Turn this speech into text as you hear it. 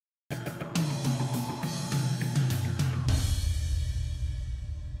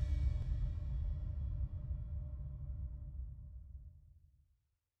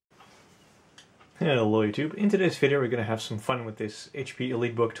Hello YouTube. In today's video we're going to have some fun with this HP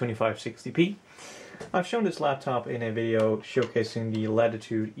EliteBook 2560p. I've shown this laptop in a video showcasing the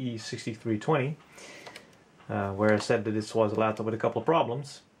Latitude E6320 where I said that this was a laptop with a couple of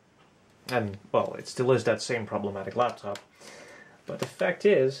problems. And, well, it still is that same problematic laptop. But the fact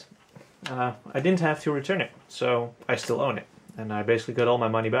is, I didn't have to return it, so I still own it. And I basically got all my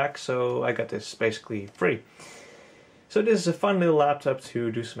money back, so I got this basically free. So this is a fun little laptop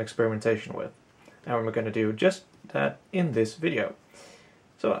to do some experimentation with. And we're going to do just that in this video.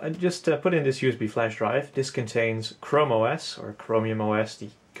 So I just put in this USB flash drive. This contains Chrome OS, or Chromium OS, the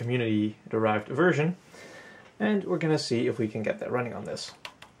community-derived version. And we're going to see if we can get that running on this.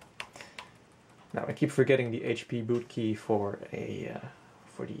 Now I keep forgetting the HP boot key for the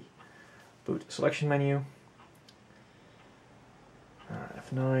boot selection menu.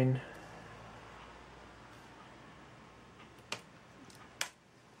 F9.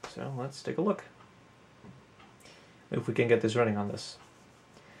 So let's take a look if we can get this running on this.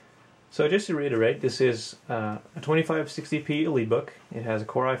 So just to reiterate, this is a 2560p EliteBook. It has a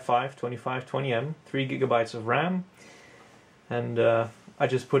Core i5 2520M, 3 GB of RAM, and I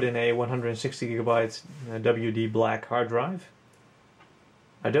just put in a 160 GB WD black hard drive.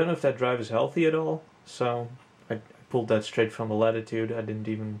 I don't know if that drive is healthy at all, so I pulled that straight from the Latitude. I didn't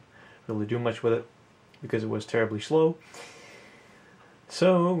even really do much with it because it was terribly slow.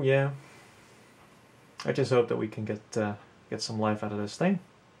 So yeah, I just hope that we can get some life out of this thing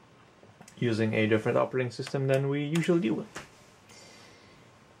using a different operating system than we usually deal with.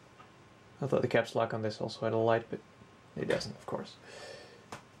 I thought the caps lock on this also had a light, but it doesn't, of course.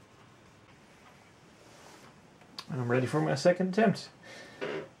 I'm ready for my second attempt.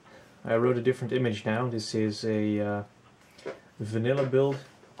 I wrote a different image now. This is a vanilla build,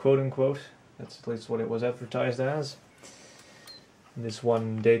 quote unquote. That's at least what it was advertised as. This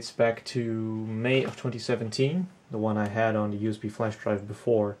one dates back to May of 2017. The one I had on the USB flash drive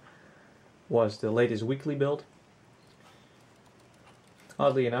before was the latest weekly build.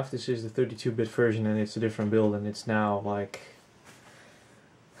 Oddly enough, this is the 32-bit version and it's a different build, and it's now like,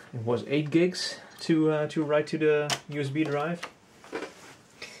 it was 8 gigs to write to the USB drive,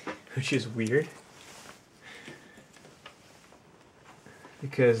 which is weird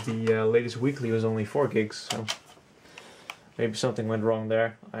because the latest weekly was only 4 gigs, so maybe something went wrong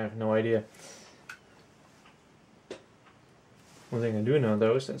there. I have no idea. One thing I do know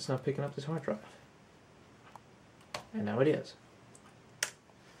though is that it's not picking up this hard drive. And now it is.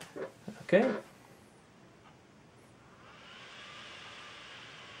 Okay.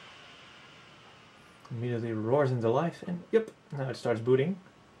 Immediately roars into life, and yep, now it starts booting.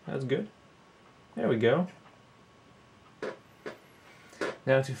 That's good. There we go.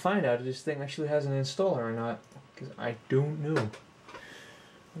 Now to find out if this thing actually has an installer or not, because I don't know.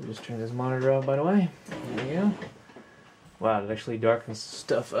 I'll just turn this monitor off, by the way. There we go. Wow, it actually darkens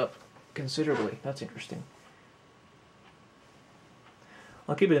stuff up considerably. That's interesting.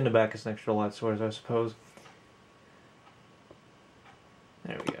 I'll keep it in the back as an extra light source, I suppose.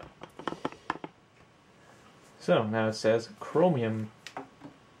 There we go. So, now it says Chromium.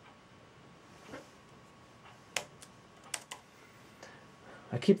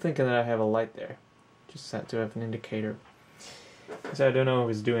 I keep thinking that I have a light there. Just set to have an indicator. Because I don't know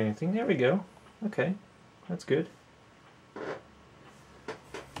if it's doing anything. There we go. Okay, that's good.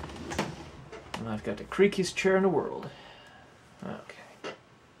 And I've got the creakiest chair in the world. Okay.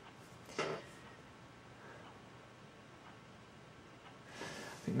 I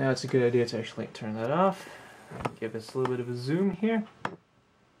think now it's a good idea to actually turn that off. Give us a little bit of a zoom here.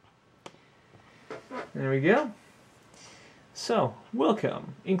 There we go. So,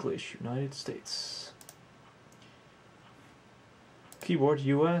 welcome, English, United States. Keyboard,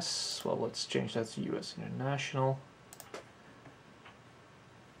 US. Well, let's change that to US International.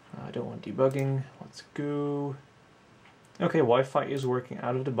 I don't want debugging. Let's go. Okay, Wi-Fi is working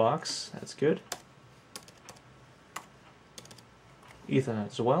out of the box. That's good.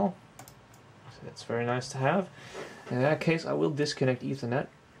 Ethernet as well. So that's very nice to have. In that case, I will disconnect Ethernet.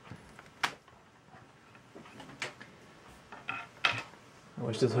 I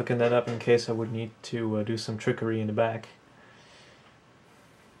was just hooking that up in case I would need to do some trickery in the back.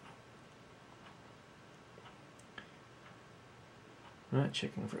 Right,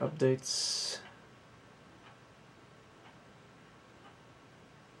 checking for updates.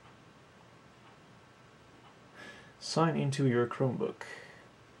 Sign into your Chromebook.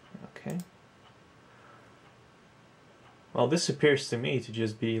 Okay. Well, this appears to me to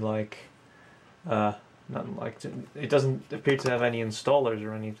just be like, nothing like, it doesn't appear to have any installers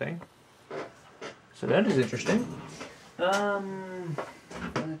or anything. So that is interesting.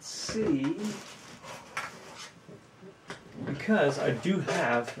 Let's see. because I do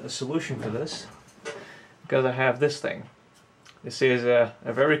have a solution for this. Because I have this thing. This is a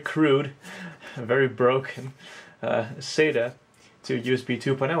very crude, a very broken SATA to USB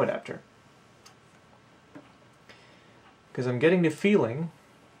 2.0 adapter. Because I'm getting the feeling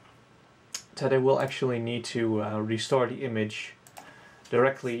that I will actually need to restore the image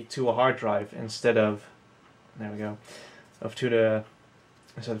directly to a hard drive instead of, there we go, instead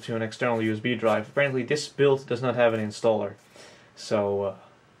of to an external USB drive. Apparently this build does not have an installer, so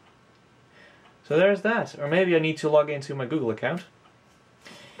there's that. Or maybe I need to log into my Google account.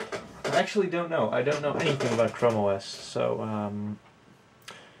 I actually don't know. I don't know anything about Chrome OS, so I'm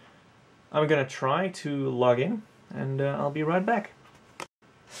gonna try to log in, and I'll be right back.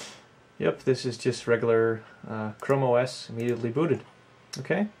 Yep, this is just regular Chrome OS immediately booted.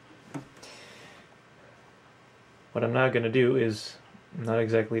 Okay. What I'm now gonna do is not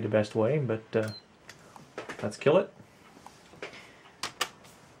exactly the best way, but let's kill it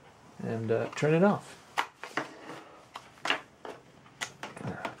and turn it off.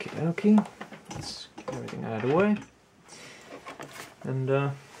 Okay, let's get everything out of the way, and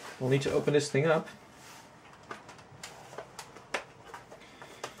we'll need to open this thing up,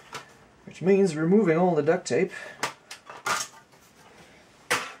 which means removing all the duct tape.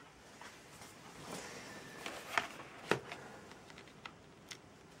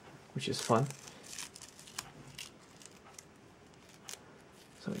 Which is fun.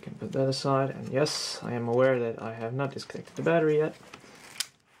 So we can put that aside, and yes, I am aware that I have not disconnected the battery yet.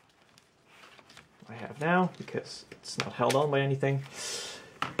 I have now, because it's not held on by anything.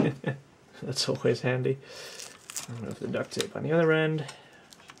 That's always handy. Remove the duct tape on the other end.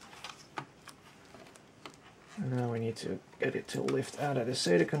 And now we need to get it to lift out of the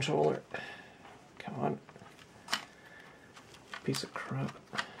SATA controller. Come on. Piece of crap.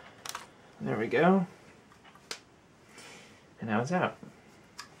 There we go. And now it's out.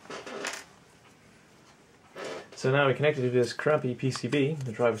 So now we connected to this crappy PCB.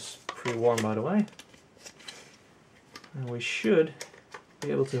 The drive is pretty warm, by the way. And we should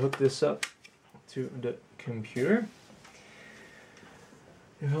be able to hook this up to the computer.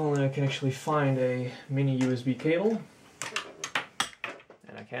 If only I can actually find a mini USB cable.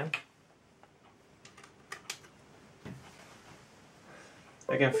 And I can.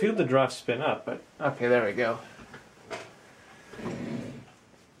 I can feel the drive spin up, but okay, there we go.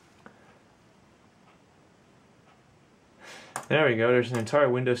 There we go, there's an entire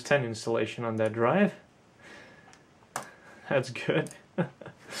Windows 10 installation on that drive. That's good.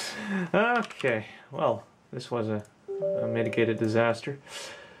 Okay, well, this was a mitigated disaster.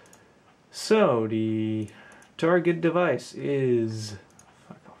 So, the target device is,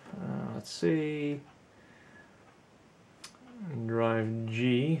 let's see, drive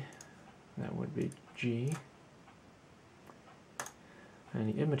G, that would be G,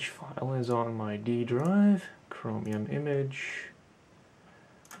 and the image file is on my D drive, Chromium image,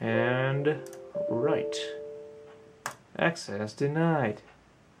 and write. Access denied.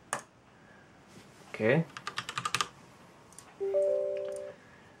 Okay.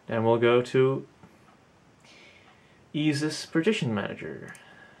 Then we'll go to EaseUS Partition Manager.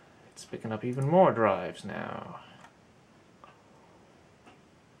 It's picking up even more drives now.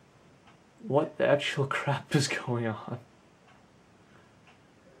 What the actual crap is going on?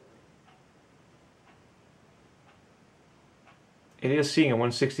 It is seeing a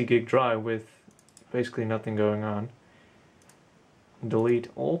 160 gig drive with basically nothing going on. Delete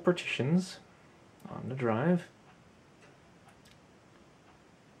all partitions on the drive.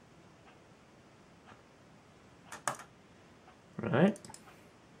 Right.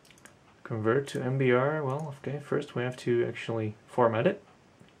 Convert to MBR. Well, okay, first we have to actually format it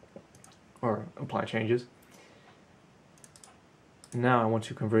or apply changes. Now I want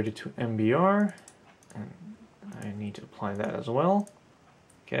to convert it to MBR, and I need to apply that as well.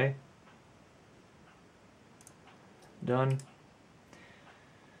 Okay. Done.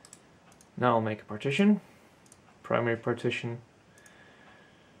 Now I'll make a partition. Primary partition.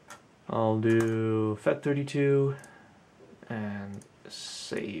 I'll do FAT32 and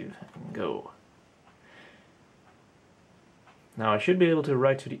save and go. Now I should be able to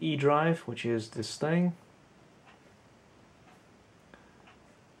write to the E drive, which is this thing.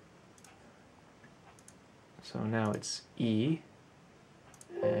 So now it's E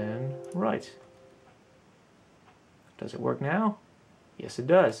and write. Does it work now? Yes, it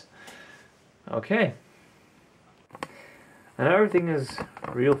does. Okay. And everything is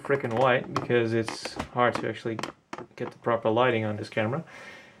real frickin' white because it's hard to actually get the proper lighting on this camera.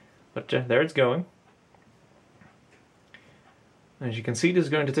 But there it's going. As you can see, this is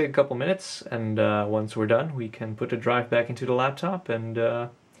going to take a couple minutes, and once we're done, we can put the drive back into the laptop and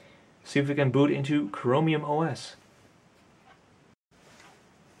see if we can boot into Chromium OS.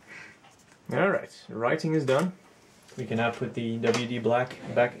 Alright, writing is done. We can now put the WD Black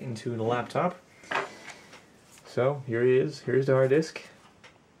back into the laptop. So here he is, here's the hard disk.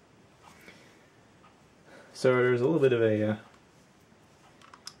 So there's a little bit of a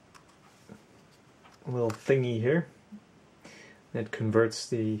little thingy here that converts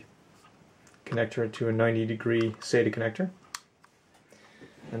the connector to a 90-degree SATA connector,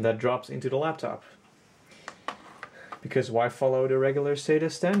 and that drops into the laptop. Because why follow the regular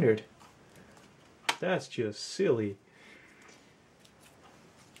SATA standard? That's just silly.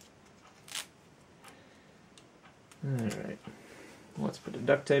 Alright, let's put the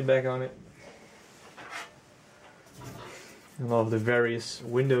duct tape back on it. And all of the various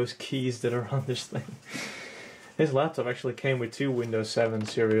Windows keys that are on this thing. This laptop actually came with 2 Windows 7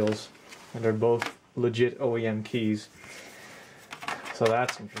 serials, and they're both legit OEM keys. So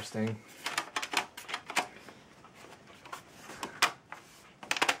that's interesting.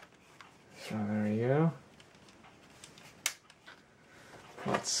 So there we go.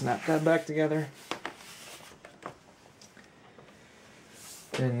 Let's snap that back together.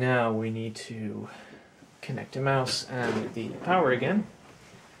 And now we need to connect the mouse and the power again.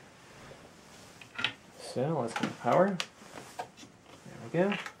 So let's go power. There we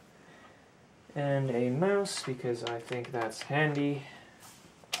go. And a mouse, because I think that's handy.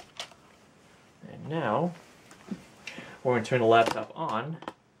 And now we're going to turn the laptop on.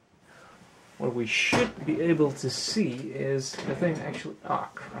 What we should be able to see is the thing actually... Oh,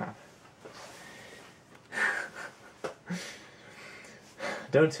 crap.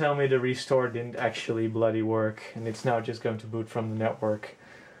 Don't tell me the restore didn't actually bloody work, and it's now just going to boot from the network.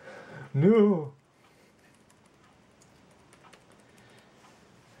 No!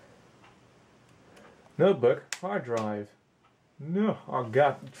 Notebook, hard drive. No, oh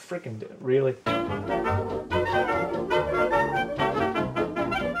god, freaking really?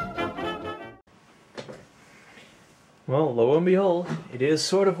 Well, lo and behold, it is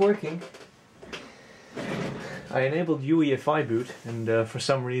sort of working. I enabled UEFI boot, and for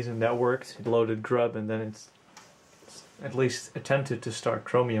some reason that worked. It loaded grub, and then it's at least attempted to start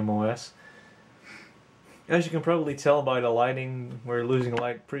Chromium OS. As you can probably tell by the lighting, we're losing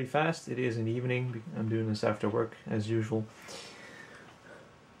light pretty fast. It is in the evening. I'm doing this after work, as usual.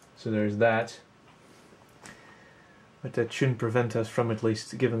 So there's that. But that shouldn't prevent us from at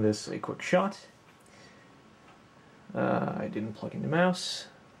least giving this a quick shot. I didn't plug in the mouse.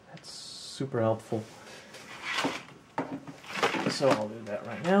 That's super helpful. So I'll do that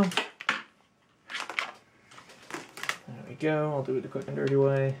right now. There we go. I'll do it the quick and dirty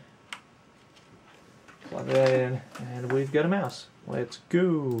way. Plug that in, and we've got a mouse. Let's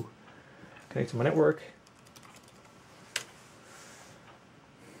go. Connect to my network.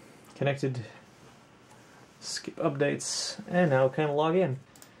 Connected. Skip updates, and now kind of log in.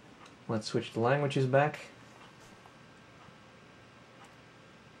 Let's switch the languages back.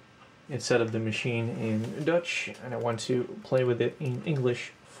 It set up the machine in Dutch, and I want to play with it in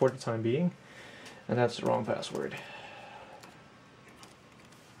English for the time being. And that's the wrong password.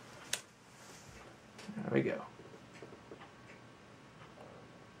 There we go.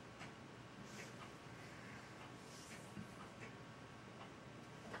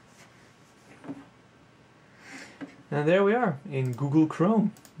 And there we are in Google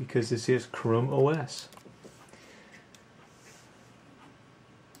Chrome, because this is Chrome OS.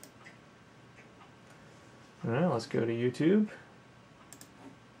 Alright, let's go to YouTube.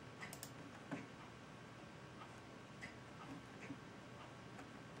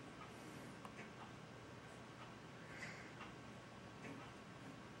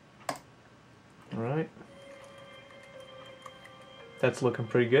 Alright. That's looking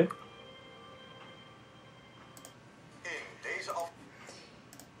pretty good.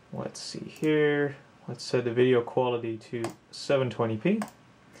 Let's see here. Let's set the video quality to 720p.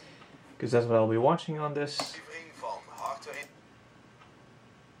 Because that's what I'll be watching on this.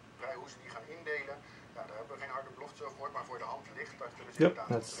 Yep,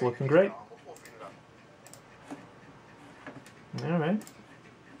 that's looking great. Alright,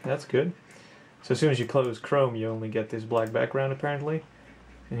 that's good. So as soon as you close Chrome, you only get this black background apparently.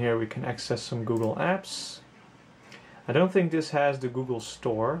 And here we can access some Google apps. I don't think this has the Google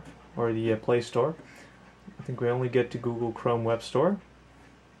Store or the Play Store. I think we only get the Google Chrome Web Store.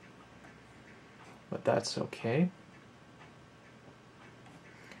 But that's okay.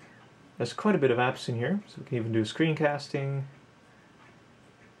 There's quite a bit of apps in here, so we can even do screencasting.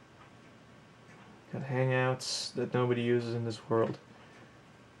 Got Hangouts that nobody uses in this world.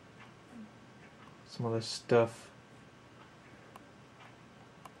 Some other stuff.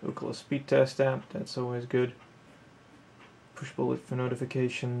 Oculus speed test app, that's always good. Push bullet for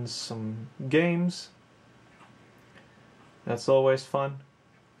notifications, some games. That's always fun.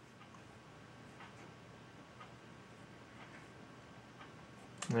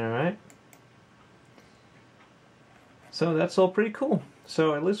 Alright. So that's all pretty cool.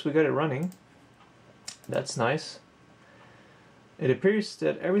 So at least we got it running. That's nice. It appears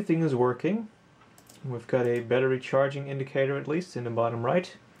that everything is working. We've got a battery charging indicator at least in the bottom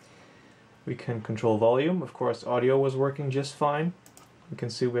right. We can control volume. Of course, audio was working just fine. You can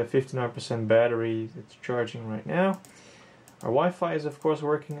see we have 59% battery. It's charging right now. Our Wi-Fi is of course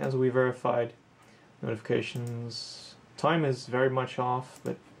working as we verified. Notifications. Time is very much off,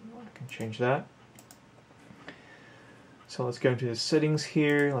 but I can change that. So let's go into the settings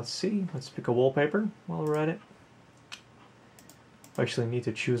here. Let's see. Let's pick a wallpaper while we're at it. I actually need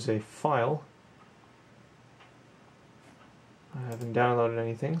to choose a file. I haven't downloaded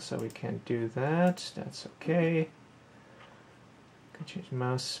anything, so we can't do that. That's okay. Can change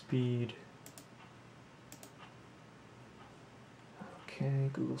mouse speed. Okay,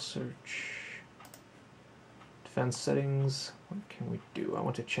 Google search. Advanced settings. What can we do? I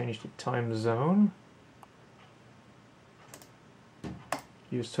want to change the time zone.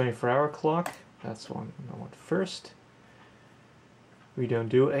 Use 24-hour clock. That's one I want first. We don't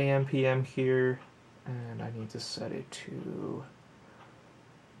do AM, PM here. And I need to set it to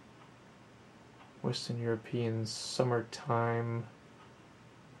Western European summertime,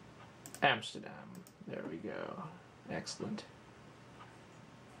 Amsterdam. There we go. Excellent.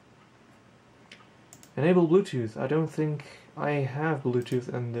 Enable Bluetooth. I don't think I have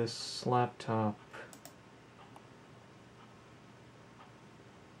Bluetooth in this laptop.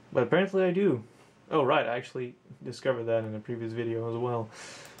 But apparently I do. Oh right, I actually discovered that in a previous video as well.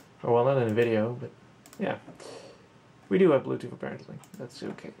 Or well, not in a video, but yeah. We do have Bluetooth apparently. That's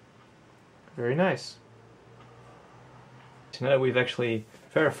okay. Very nice. So now that we've actually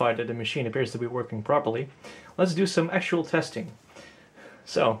verified that the machine appears to be working properly, let's do some actual testing.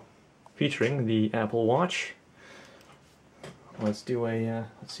 So, featuring the Apple Watch, let's do a,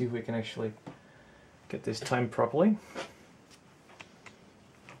 let's see if we can actually get this timed properly.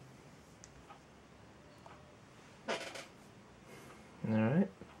 Alright.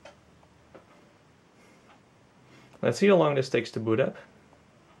 Let's see how long this takes to boot up,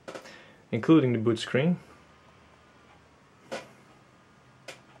 including the boot screen.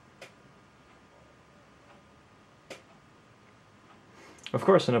 Of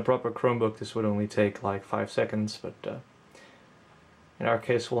course, in a proper Chromebook this would only take like 5 seconds, but in our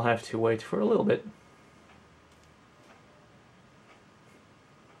case we'll have to wait for a little bit.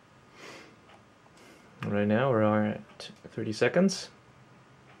 Right now we are at 30 seconds.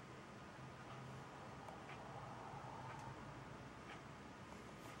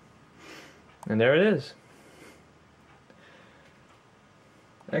 And there it is.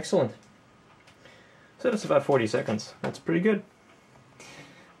 Excellent. So that's about 40 seconds. That's pretty good.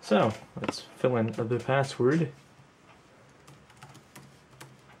 So let's fill in the password.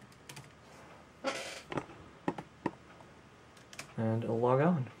 And log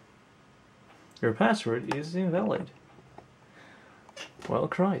on. Your password is invalid. Well,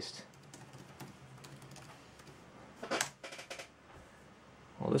 Christ.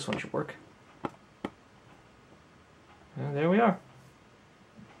 Well, this one should work. And there we are.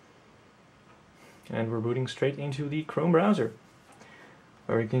 And we're booting straight into the Chrome browser,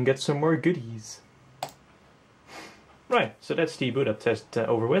 where we can get some more goodies. Right, so that's the boot up test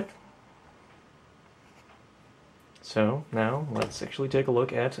over with. So now let's actually take a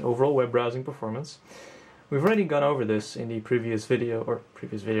look at overall web browsing performance. We've already gone over this in the previous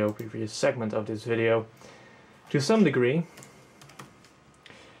segment of this video to some degree.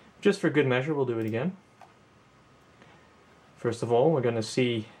 Just for good measure, we'll do it again. First of all, we're going to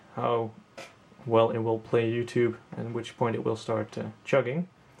see how well it will play YouTube and at which point it will start chugging.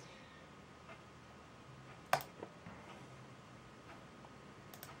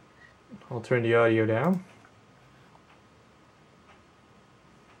 I'll turn the audio down.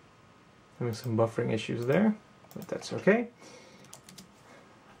 Having some buffering issues there, but that's okay.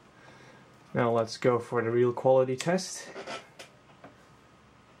 Now let's go for the real quality test.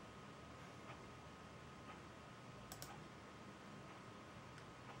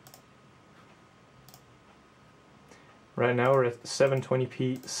 Right now we're at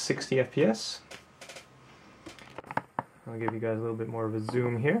 720p 60 FPS. I'll give you guys a little bit more of a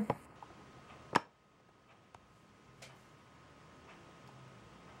zoom here.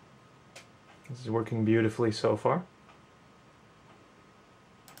 This is working beautifully so far.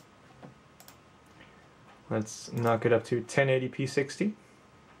 Let's knock it up to 1080p 60.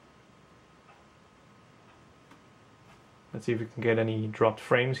 Let's see if we can get any dropped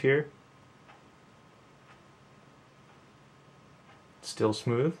frames here. Still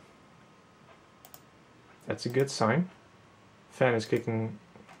smooth. That's a good sign. Fan is kicking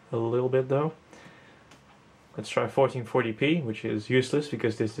a little bit though. Let's try 1440p, which is useless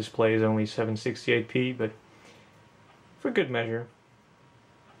because this display is only 768p, but for good measure.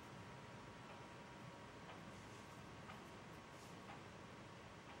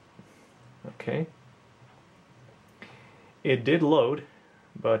 Okay. It did load,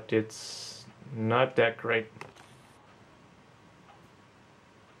 but it's not that great.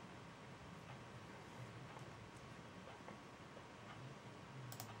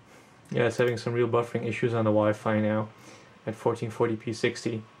 Yeah, it's having some real buffering issues on the Wi-Fi now at 1440p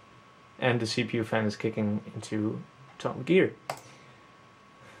 60, and the CPU fan is kicking into top gear.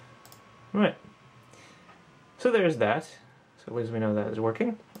 Right. So there's that. So at least we know that it's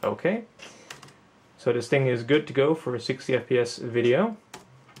working. Okay. So this thing is good to go for a 60 FPS video.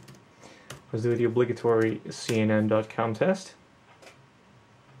 Let's do the obligatory CNN.com test.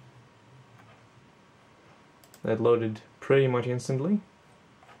 That loaded pretty much instantly.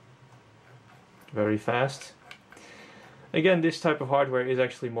 Very fast. Again, this type of hardware is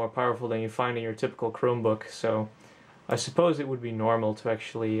actually more powerful than you find in your typical Chromebook, so I suppose it would be normal to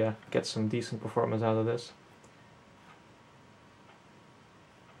actually get some decent performance out of this.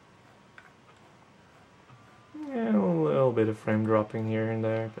 Yeah, a little bit of frame dropping here and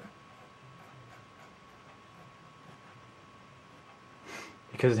there, but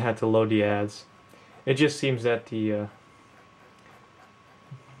because it had to load the ads. It just seems that the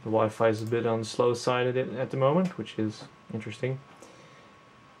Wi-Fi is a bit on the slow side at the moment, which is interesting.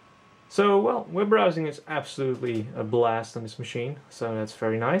 So, well, web browsing is absolutely a blast on this machine, so that's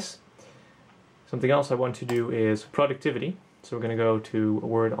very nice. Something else I want to do is productivity. So we're going to go to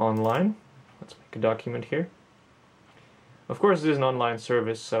Word Online. Let's make a document here. Of course, this is an online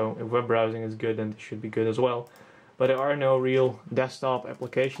service, so if web browsing is good, then it should be good as well. But there are no real desktop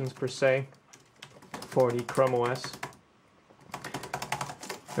applications per se for the Chrome OS.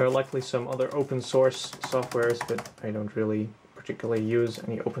 There are likely some other open source softwares, but I don't really particularly use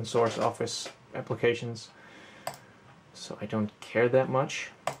any open source Office applications, so I don't care that much.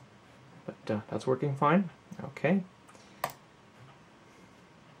 But that's working fine. Okay.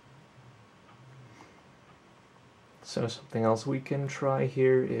 So something else we can try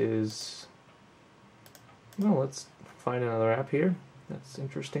here is, well, let's find another app here. That's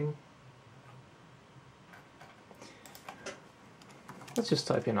interesting. Let's just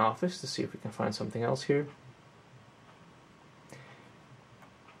type in Office to see if we can find something else here.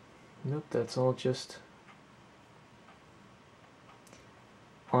 Nope, that's all just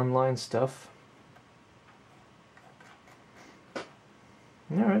online stuff.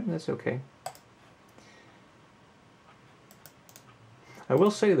 Alright, that's okay. I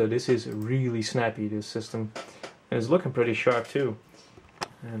will say though, this is really snappy, this system. And it's looking pretty sharp too.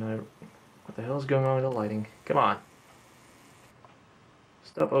 And what the hell is going on with the lighting? Come on.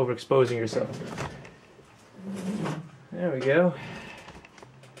 Stop overexposing yourself. There we go.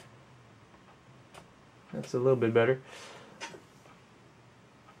 That's a little bit better.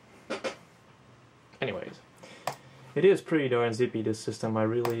 Anyways, it is pretty darn zippy, this system. I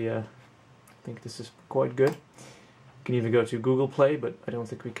really think this is quite good. You can even go to Google Play, but I don't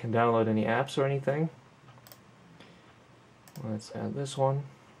think we can download any apps or anything. Let's add this one.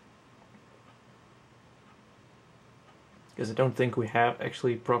 Because I don't think we have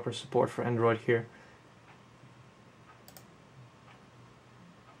actually proper support for Android here.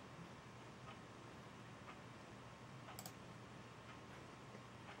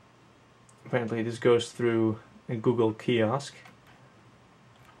 Apparently this goes through a Google kiosk.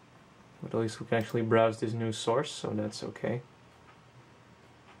 But at least we can actually browse this new source, so that's okay.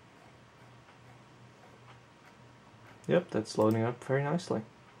 Yep, that's loading up very nicely.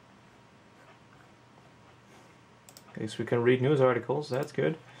 At least we can read news articles, that's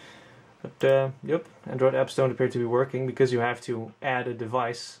good. But yep, Android apps don't appear to be working because you have to add a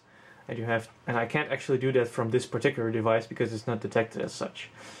device, and I can't actually do that from this particular device because it's not detected as such.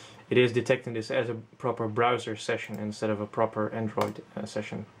 It is detecting this as a proper browser session instead of a proper Android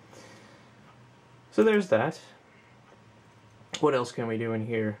session. So there's that. What else can we do in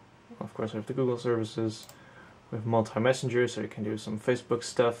here? Well, of course we have the Google services. We have multi-messenger, so you can do some Facebook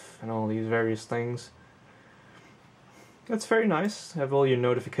stuff and all these various things. That's very nice. Have all your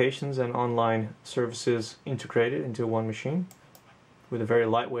notifications and online services integrated into one machine. with a very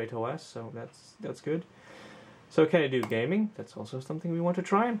lightweight OS, so that's good. So can I do gaming? That's also something we want to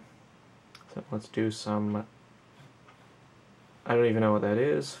try. So let's do some, I don't even know what that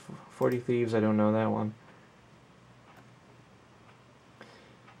is. 40 Thieves, I don't know that one.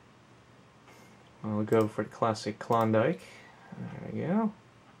 I'll go for the classic Klondike. There we go.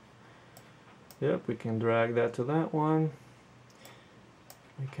 Yep, we can drag that to that one.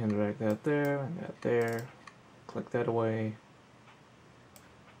 We can drag that there and that there. Click that away.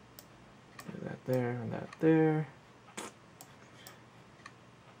 Do that there and that there.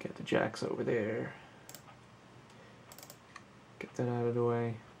 Get the jacks over there. Get that out of the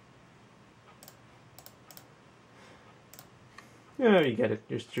way. Yeah, you get it.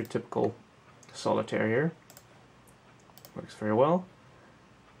 Just your typical solitaire here. Works very well.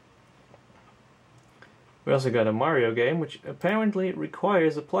 We also got a Mario game, which apparently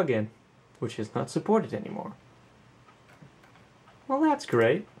requires a plugin, which is not supported anymore. Well, that's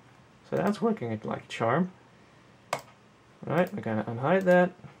great. So that's working like a charm. Alright, we're going to unhide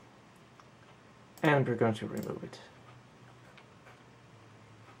that. And we're going to remove it.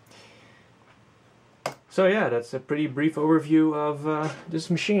 So yeah, that's a pretty brief overview of this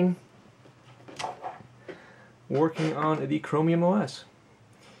machine working on the Chromium OS.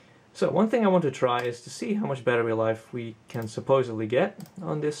 So one thing I want to try is to see how much battery life we can supposedly get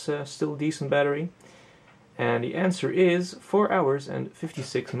on this still decent battery. And the answer is 4 hours and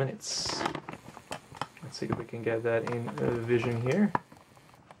 56 minutes. Let's see if we can get that in vision here.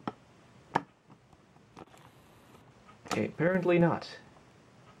 Okay, apparently not.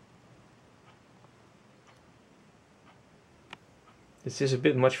 This is a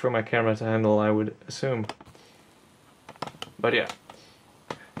bit much for my camera to handle, I would assume. But yeah,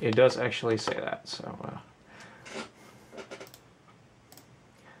 it does actually say that, so...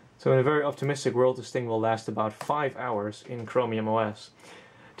 So in a very optimistic world, this thing will last about 5 hours in Chromium OS.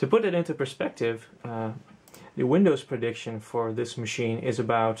 To put it into perspective, the Windows prediction for this machine is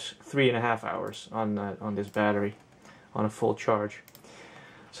about 3.5 hours on this battery, on a full charge.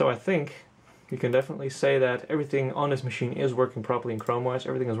 So I think you can definitely say that everything on this machine is working properly in Chrome OS.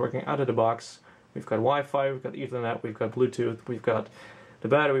 Everything is working out of the box. We've got Wi-Fi, we've got Ethernet, we've got Bluetooth, we've got the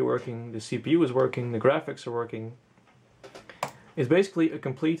battery working, the CPU is working, the graphics are working. It's basically a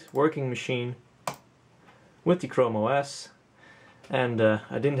complete working machine with the Chrome OS, and I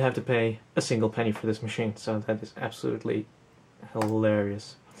didn't have to pay a single penny for this machine, so that is absolutely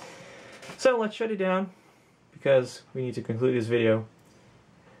hilarious. So let's shut it down, because we need to conclude this video.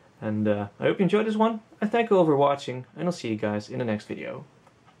 And I hope you enjoyed this one. I thank you all for watching, and I'll see you guys in the next video.